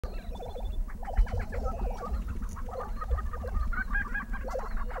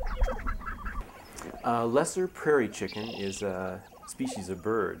Lesser prairie chicken is a species of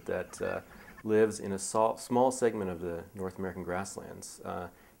bird that lives in a small segment of the North American grasslands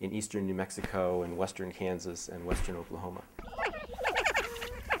in eastern New Mexico and western Kansas and western Oklahoma.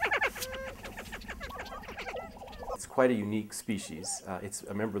 It's quite a unique species. It's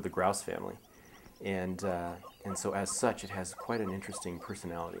a member of the grouse family, and so as such it has quite an interesting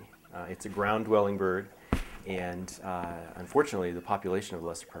personality. It's a ground-dwelling bird, and unfortunately the population of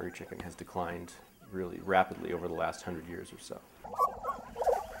lesser prairie chicken has declined really rapidly over the last 100 years or so,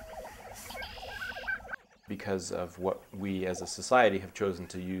 because of what we as a society have chosen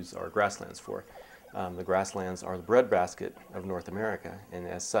to use our grasslands for. The grasslands are the breadbasket of North America, and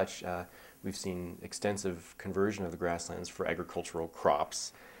as such we've seen extensive conversion of the grasslands for agricultural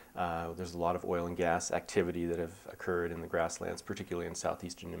crops. There's a lot of oil and gas activity that have occurred in the grasslands, particularly in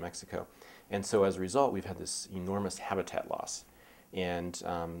southeastern New Mexico. And so as a result, we've had this enormous habitat loss. And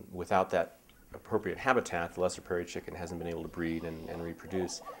without that appropriate habitat, the lesser prairie chicken hasn't been able to breed and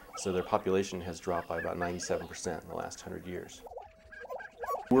reproduce. So their population has dropped by about 97% in the last 100 years.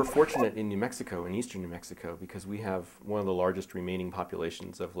 We're fortunate in New Mexico, in eastern New Mexico, because we have one of the largest remaining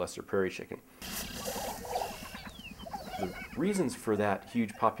populations of lesser prairie chicken. The reasons for that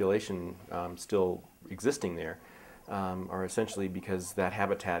huge population still existing there are essentially because that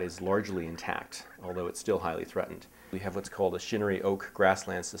habitat is largely intact, although it's still highly threatened. We have what's called a shinnery oak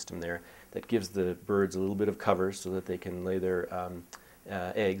grassland system there that gives the birds a little bit of cover so that they can lay their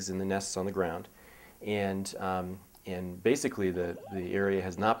eggs in the nests on the ground. And basically the area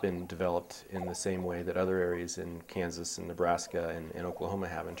has not been developed in the same way that other areas in Kansas and Nebraska and Oklahoma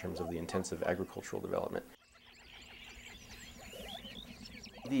have in terms of the intensive agricultural development.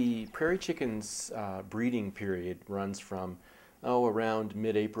 The prairie chicken's breeding period runs from around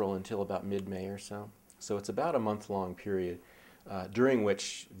mid-April until about mid-May or so. So it's about a month-long period during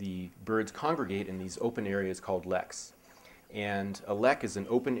which the birds congregate in these open areas called leks. And a lek is an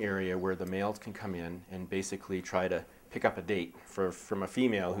open area where the males can come in and basically try to pick up a date from a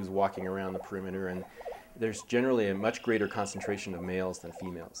female who's walking around the perimeter. And there's generally a much greater concentration of males than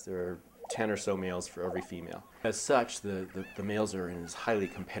females. There are 10 or so males for every female. As such, the males are in this highly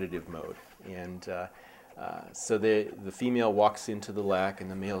competitive mode. And so the female walks into the lek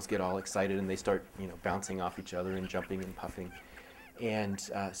and the males get all excited and they start bouncing off each other and jumping and puffing. And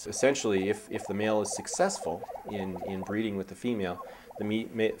so essentially, if the male is successful in breeding with the female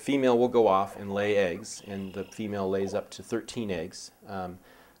will go off and lay eggs, and the female lays up to 13 eggs,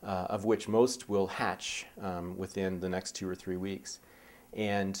 of which most will hatch within the next 2 or 3 weeks.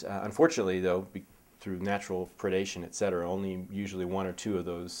 And unfortunately, though, through natural predation, etc., only usually 1 or 2 of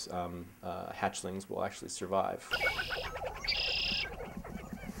those hatchlings will actually survive.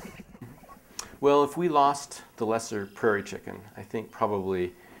 Well, if we lost the lesser prairie chicken, I think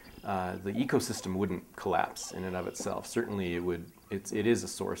probably the ecosystem wouldn't collapse in and of itself. Certainly it is a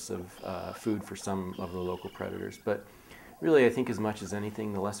source of food for some of the local predators, but really I think as much as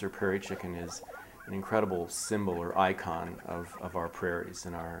anything, the lesser prairie chicken is an incredible symbol or icon of our prairies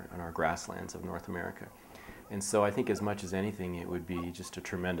and our grasslands of North America. And so I think as much as anything, it would be just a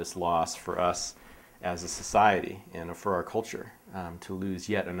tremendous loss for us as a society and for our culture to lose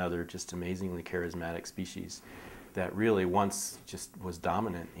yet another just amazingly charismatic species that really once just was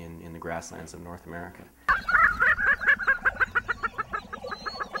dominant in the grasslands of North America.